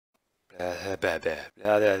blah, blah, blah,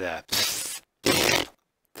 blah, blah, blah.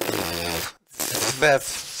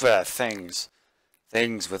 Things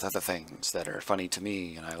with other things that are funny to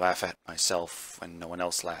me, and I laugh at myself when no one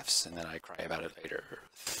else laughs, and then I cry about it later.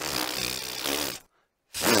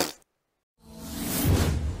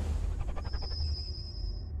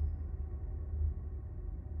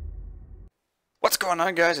 What's going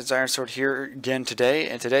on, guys? It's Iron Sword here again today,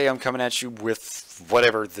 and today I'm coming at you with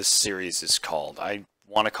whatever this series is called. I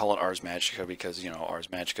want to call it Ars Magica because, you know, Ars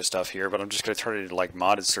Magica stuff here, but I'm just going to turn it into like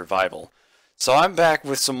modded survival. So I'm back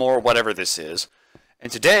with some more whatever this is.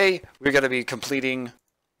 And today, we're going to be completing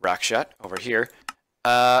Rockshot over here.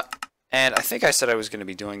 And I think I said I was going to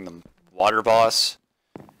be doing the water boss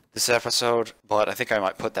this episode, but I think I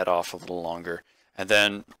might put that off a little longer. And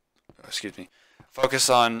then, excuse me, focus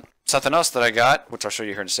on something else that I got, which I'll show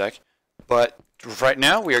you here in a sec. But right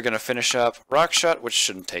now, we are going to finish up Rockshot, which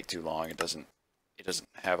shouldn't take too long. It doesn't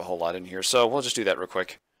have a whole lot in here, so we'll just do that real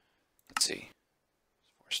quick. Let's see.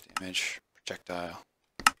 Force damage, projectile.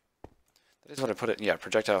 That is what I put it. Yeah,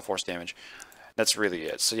 projectile force damage. That's really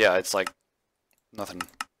it. So yeah, it's like nothing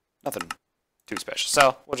too special.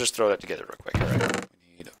 So we'll just throw that together real quick. All right. We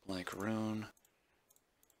need a blank rune.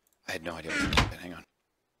 I had no idea what to do. Hang on.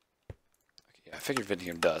 Okay, yeah, I figured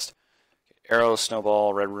Vindium dust. Okay, arrow,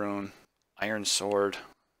 snowball, red rune, iron sword,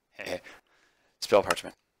 spell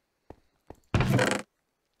parchment.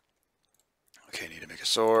 Okay, need to make a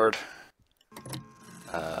sword.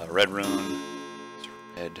 Red rune.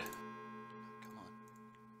 Red.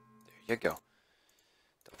 You go.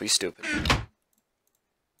 Don't be stupid.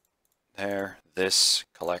 There, this,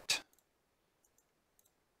 collect.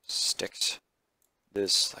 Sticks.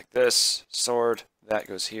 This, like this. Sword, that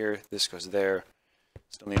goes here, this goes there.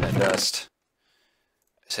 Still need that dust.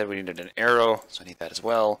 I said we needed an arrow, so I need that as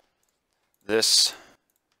well. This.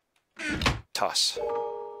 Toss.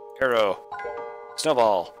 Arrow.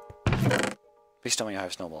 Snowball. Please tell me I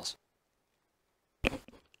have snowballs.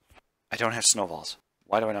 I don't have snowballs.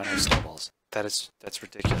 Why do I not have snowballs? That's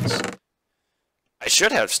ridiculous. I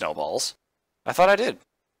should have snowballs. I thought I did.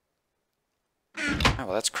 Oh,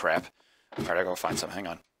 well, that's crap. Alright, I'll go find some. Hang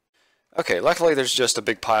on. Okay, luckily there's just a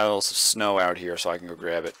big pile of snow out here, so I can go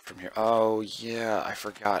grab it from here. Oh, yeah, I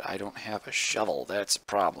forgot. I don't have a shovel. That's a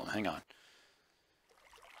problem. Hang on.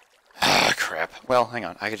 Ah, crap. Well, hang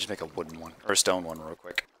on. I could just make a wooden one, or a stone one real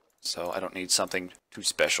quick. So I don't need something too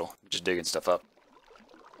special. I'm just digging stuff up.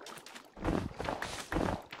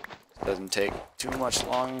 Doesn't take too much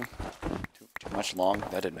long. Too much long?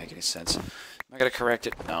 That didn't make any sense. Am I going to correct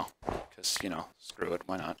it? No. Because, you know, screw it.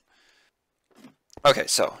 Why not? Okay,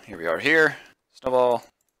 so here we are here. Snowball.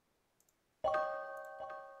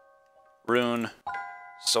 Rune.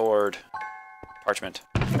 Sword. Parchment.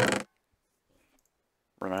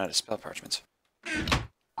 Run out of spell parchments.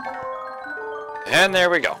 And there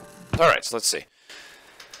we go. Alright, so let's see.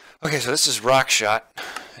 Okay, so this is Rockshot,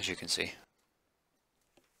 as you can see.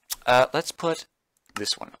 Let's put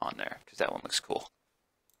this one on there, because that one looks cool.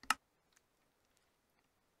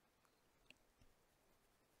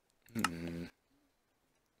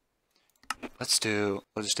 Let's do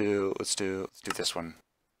this one,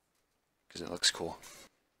 because it looks cool.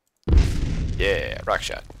 Yeah,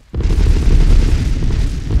 Rockshot.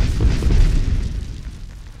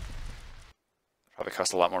 Probably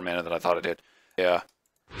cost a lot more mana than I thought it did. Yeah.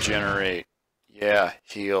 Generate. Yeah,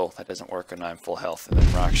 heal. That doesn't work when I'm full health. And then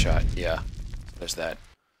Rockshot. Yeah, there's that.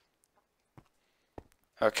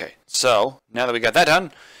 Okay, so now that we got that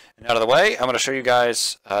done and out of the way, I'm going to show you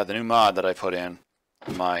guys the new mod that I put in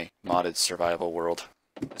my modded survival world.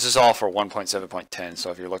 This is all for 1.7.10,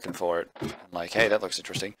 so if you're looking for it, like, hey, that looks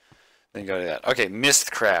interesting, then go to that. Okay,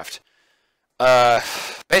 Mystcraft.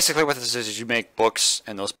 Basically what this is you make books,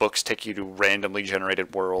 and those books take you to randomly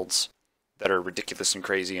generated worlds that are ridiculous and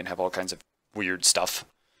crazy and have all kinds of weird stuff.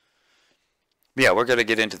 Yeah, we're gonna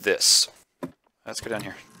get into this. Let's go down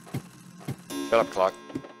here. Shut up, clock.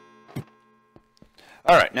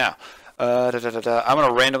 All right, now I'm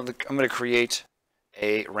gonna create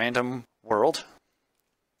a random world.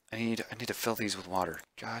 I need to fill these with water.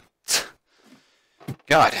 God,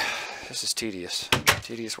 this is tedious.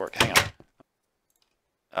 Tedious work. Hang on.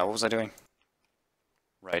 What was I doing?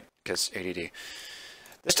 Right, because ADD.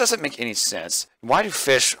 This doesn't make any sense. Why do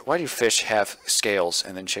fish have scales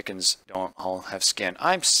and then chickens don't all have skin?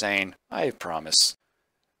 I'm sane. I promise.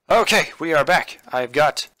 Okay, we are back. I've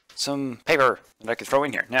got some paper that I could throw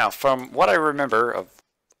in here. Now, from what I remember of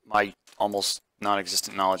my almost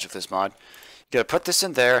non-existent knowledge of this mod, you gotta put this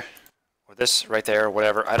in there, or this right there, or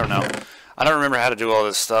whatever. I don't know. I don't remember how to do all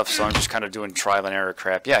this stuff, so I'm just kind of doing trial and error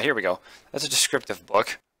crap. Yeah, here we go. That's a descriptive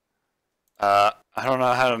book. I don't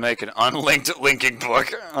know how to make an unlinked linking book.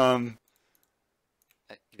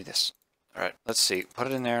 Give me this. Alright, let's see. Put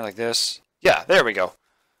it in there like this. Yeah, there we go.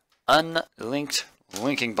 Unlinked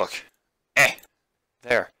linking book.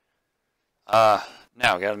 There.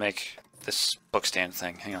 Now we gotta make this book stand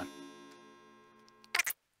thing. Hang on.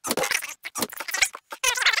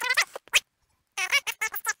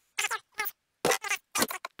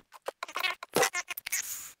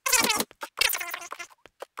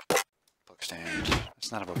 Book stand.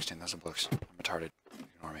 That's not a book stand, those are books. I'm retarded.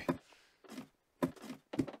 Ignore me.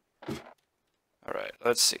 Alright,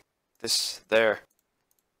 let's see. This, there.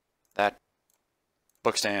 That.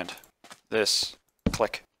 Book stand. This.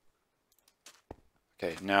 Click.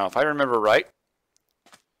 Okay, now if I remember right,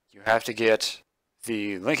 you have to get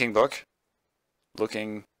the linking book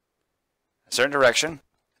looking a certain direction,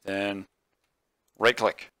 then right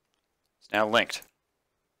click. It's now linked.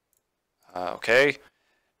 Okay.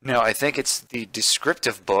 Now I think it's the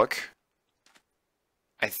descriptive book.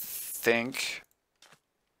 I think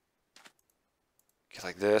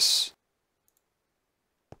like this.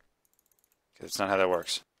 Okay, that's not how that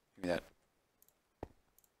works. Give me that.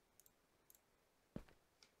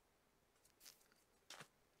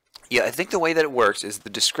 Yeah, I think the way that it works is the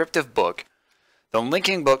descriptive book, the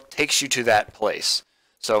linking book takes you to that place.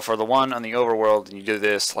 So for the one on the overworld, and you do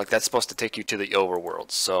this, like that's supposed to take you to the overworld.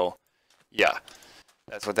 So, yeah,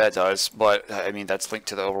 that's what that does. But, I mean, that's linked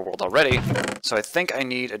to the overworld already. So I think I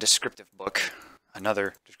need a descriptive book,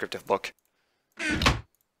 another descriptive book.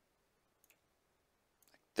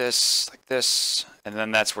 Like this, and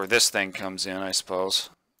then that's where this thing comes in, I suppose.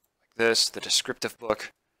 Like this, the descriptive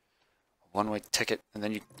book. One-way ticket, and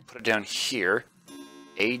then you put it down here.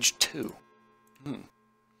 Age 2.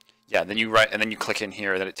 Yeah, then you write, and then you click in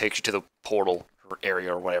here, then it takes you to the portal or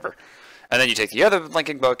area or whatever. And then you take the other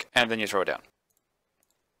linking book, and then you throw it down.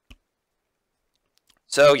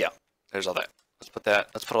 So yeah, there's all that.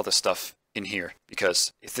 Let's put all this stuff in here,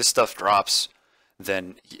 because if this stuff drops,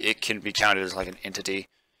 then it can be counted as like an entity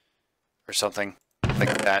or something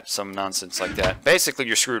like that, some nonsense like that. Basically,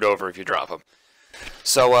 you're screwed over if you drop them.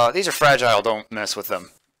 So these are fragile, don't mess with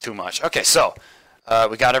them too much. Okay, so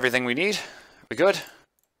we got everything we need. We good?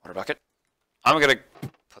 Water bucket. I'm gonna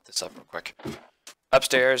put this up real quick.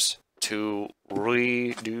 Upstairs to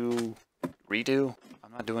redo.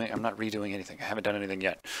 I'm not redoing anything. I haven't done anything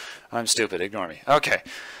yet. I'm stupid, ignore me. Okay.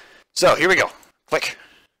 So here we go. Click.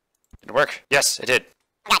 Did it work? Yes, it did.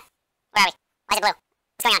 Oh god. Where are we? Why is it blue?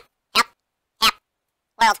 What's going on? Help. Help.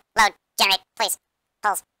 World. Load. Generate. Please.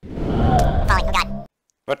 Pulse. Falling. Oh god.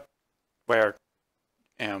 What? Where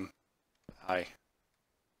am I?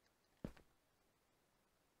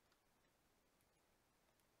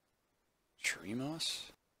 Tree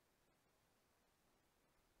moss?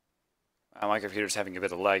 My computer's having a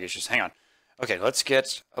bit of lag issues. Hang on. Okay, let's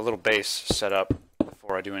get a little base set up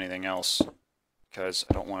before I do anything else, because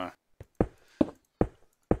I don't want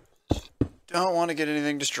to get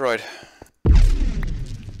anything destroyed.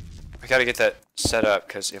 I gotta get that set up,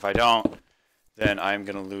 because if I don't, then I'm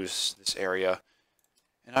gonna lose this area,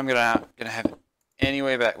 and I'm gonna have it any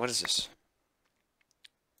way back. What is this?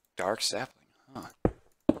 Dark sapling, huh?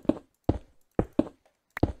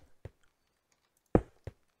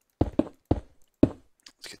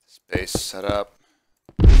 Let's get this base set up.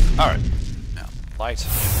 All right, now light.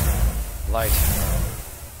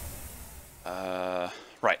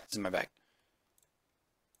 Right, it's in my bag.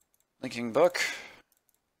 Linking book.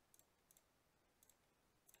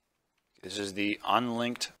 This is the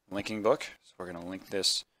unlinked linking book, so we're going to link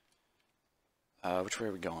this. Which way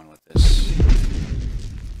are we going with this?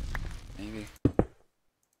 Maybe.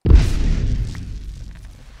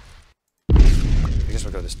 I guess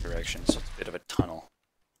we'll go this direction, so it's a bit of a tunnel.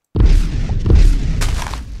 There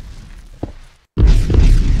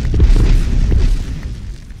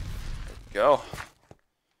we go.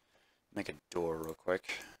 Make a door real quick.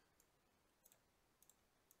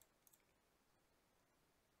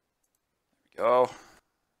 Go.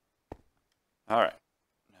 Alright.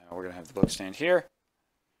 Now we're going to have the book stand here.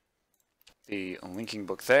 The linking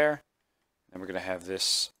book there. Then we're going to have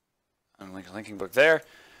this linking book there.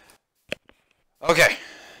 Okay.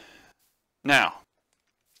 Now.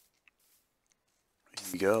 Here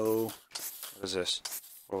we go. What is this?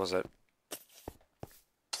 What was it?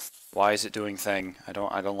 Why is it doing thing? I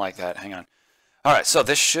don't like that. Hang on. Alright, so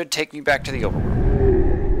this should take me back to the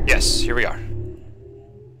overworld. Yes, here we are.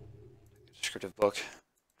 Descriptive book,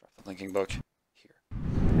 drop the linking book here.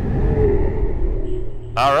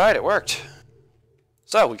 Alright, it worked.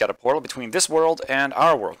 So, we got a portal between this world and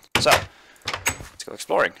our world. So, let's go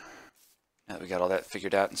exploring. Now that we got all that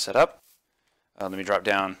figured out and set up, let me drop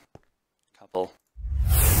down a apple,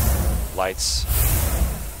 lights,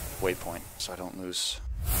 waypoint, so I don't lose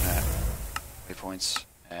that. Waypoints,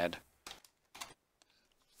 add.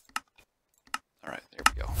 Alright, there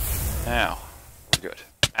we go. Now, we're good.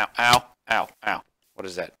 Ow, ow, ow, ow. What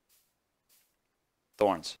is that?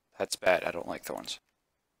 Thorns. That's bad. I don't like thorns.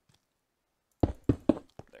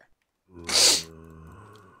 There.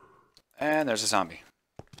 And there's a zombie.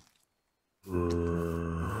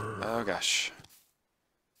 Oh gosh.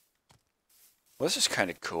 Well, this is kind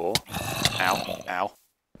of cool. Ow, ow.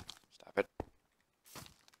 Stop it.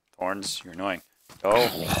 Thorns, you're annoying. Go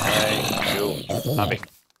away, you zombie.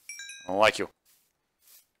 I don't like you.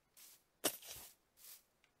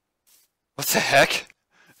 What the heck?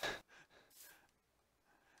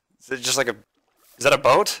 Is it just like a... Is that a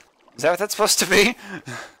boat? Is that what that's supposed to be?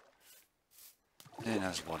 And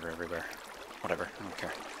there's water everywhere. Whatever, I don't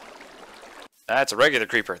care. That's a regular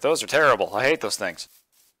creeper. Those are terrible. I hate those things.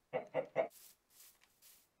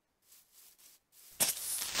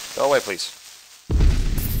 Go away, please.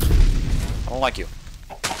 I don't like you.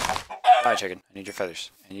 Bye, chicken. I need your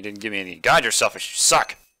feathers. And you didn't give me any. God, you're selfish. You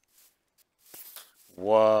suck.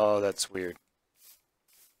 Whoa, that's weird.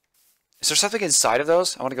 Is there something inside of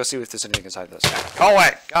those? I want to go see if there's anything inside of those. Go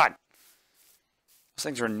away! God! Those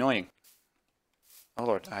things are annoying. Oh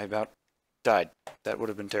lord, I about died. That would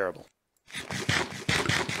have been terrible.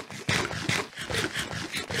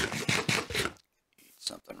 Eat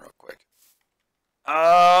something real quick.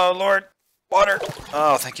 Oh lord! Water!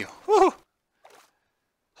 Oh, thank you. Woohoo!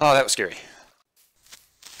 Oh, that was scary.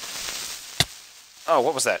 Oh,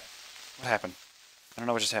 what was that? What happened? I don't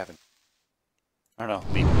know what just happened. I don't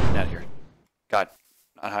know. Leap. Get out of here. God.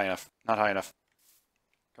 Not high enough. Not high enough.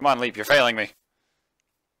 Come on, Leap. You're failing me.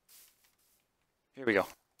 Here we go.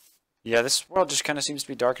 Yeah, this world just kind of seems to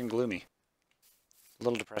be dark and gloomy. A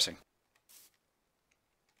little depressing.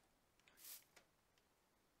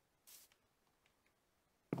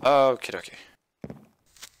 Okay, okay.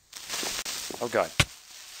 Oh god.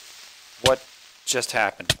 What just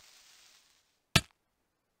happened?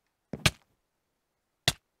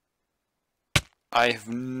 I have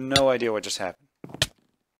no idea what just happened.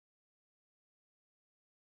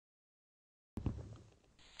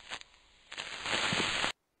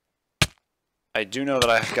 I do know that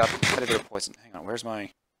I've got quite a bit of poison. Hang on, where's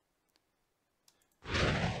my...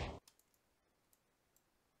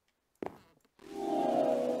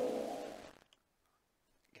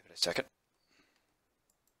 Give it a second.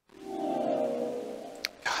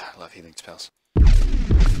 God, I love healing spells.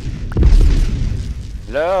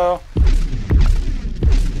 Hello?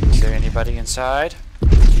 Is there anybody inside?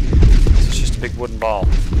 This is just a big wooden ball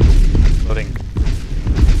floating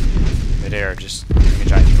mid-air, just giving a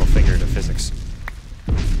giant middle finger to physics.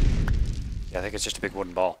 Yeah, I think it's just a big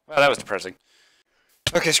wooden ball. Well, that was depressing.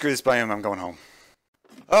 Okay, screw this biome, I'm going home.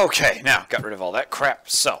 Okay, now, got rid of all that crap.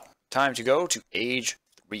 So, time to go to age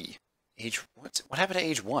 3. What happened to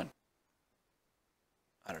age 1?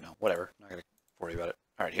 I don't know, whatever. Not gonna worry about it.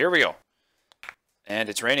 Alright, here we go. And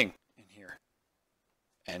it's raining in here.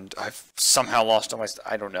 And I've somehow lost all my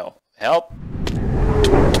I don't know. Help!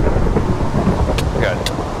 Good.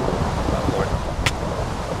 Oh, Lord.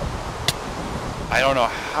 I don't know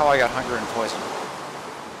how I got hunger and poison.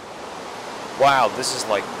 Wow, this is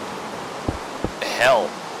like hell.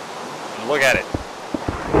 Look at it.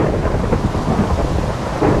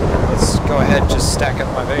 Let's go ahead and just stack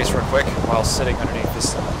up my base real quick while sitting underneath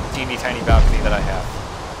this teeny tiny balcony that I have.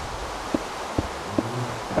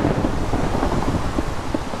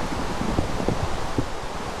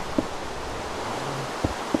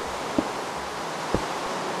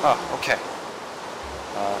 Oh, okay.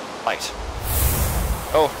 Light.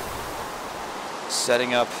 Oh.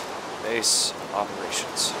 Setting up base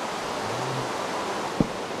operations.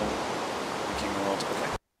 Making the world.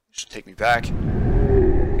 Okay. Should take me back.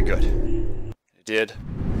 Okay, good. It did.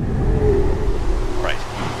 Right.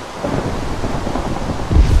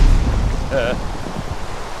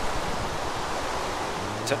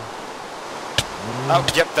 Oh,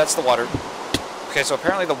 yep, that's the water. Okay, so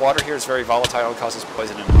apparently the water here is very volatile and causes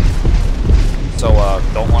poison and hunger. So,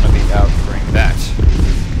 don't want to be out during that.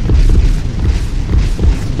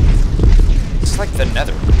 It's like the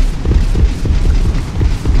nether. I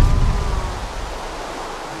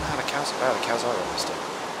don't know how the cows... Wow, the cows are almost dead.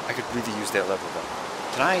 I could really use that level though.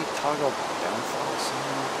 Can I toggle downfall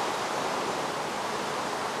somewhere?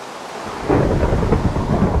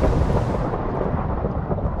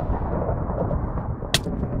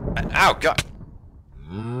 Ow, God!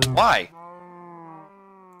 Why?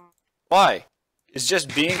 Why? Is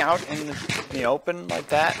just being out in the open like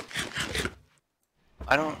that?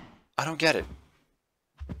 I don't get it.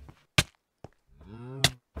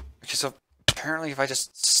 Okay, so apparently if I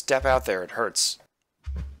just step out there, it hurts.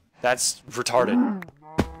 That's retarded.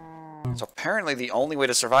 So apparently the only way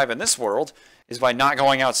to survive in this world is by not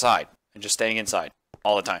going outside and just staying inside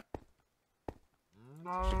all the time.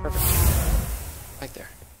 Perfect. Right there.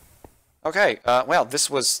 Okay, well, this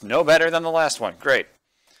was no better than the last one. Great.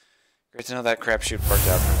 Great to know that crapshoot worked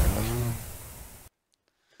out perfectly.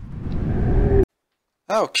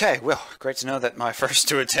 Okay, well, great to know that my first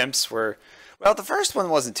 2 attempts were... Well, the first one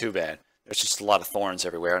wasn't too bad. There's just a lot of thorns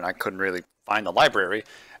everywhere, and I couldn't really find the library.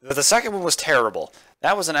 The second one was terrible.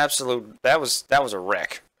 That was an absolute... That was a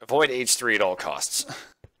wreck. Avoid H3 at all costs. I'm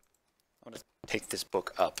going to take this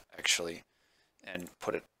book up, actually, and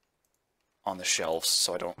put it on the shelves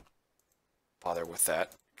so I don't bother with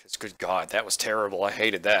that. Because, good God, that was terrible. I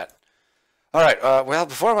hated that. Alright, well,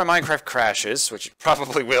 before my Minecraft crashes, which it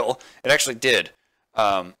probably will, it actually did.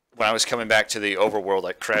 When I was coming back to the overworld,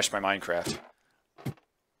 I crashed my Minecraft.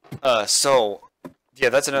 So, yeah,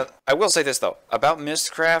 that's another... I will say this, though. About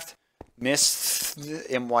Mystcraft, M-Y-S-T,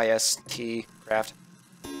 craft,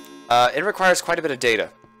 it requires quite a bit of data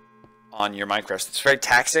on your Minecraft. It's very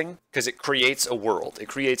taxing, because it creates a world. It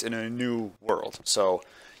creates a new world. So,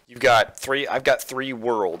 I've got 3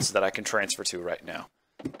 worlds that I can transfer to right now.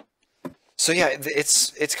 So yeah,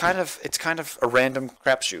 it's kind of a random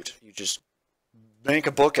crapshoot. You just make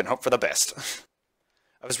a book and hope for the best.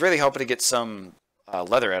 I was really hoping to get some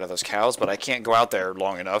leather out of those cows, but I can't go out there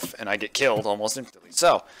long enough, and I get killed almost instantly.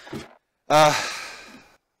 So,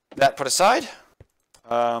 that put aside,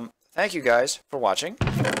 thank you guys for watching.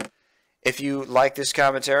 If you like this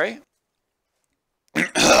commentary,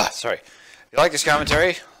 sorry, if you like this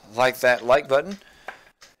commentary, like that like button.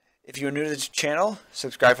 If you're new to the channel,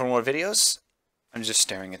 subscribe for more videos. I'm just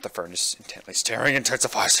staring at the furnace, intently staring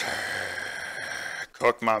intensifies.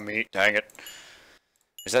 Cook my meat, dang it.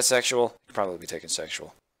 Is that sexual? Could probably be taken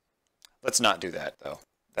sexual. Let's not do that, though.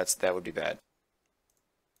 That would be bad.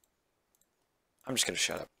 I'm just gonna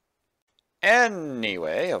shut up.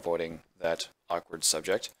 Anyway, avoiding that awkward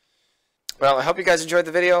subject. Well, I hope you guys enjoyed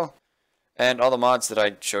the video, and all the mods that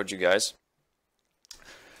I showed you guys.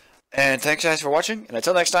 And thanks guys for watching, and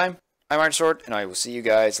until next time, I'm Iron Sword, and I will see you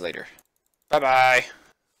guys later. Bye-bye!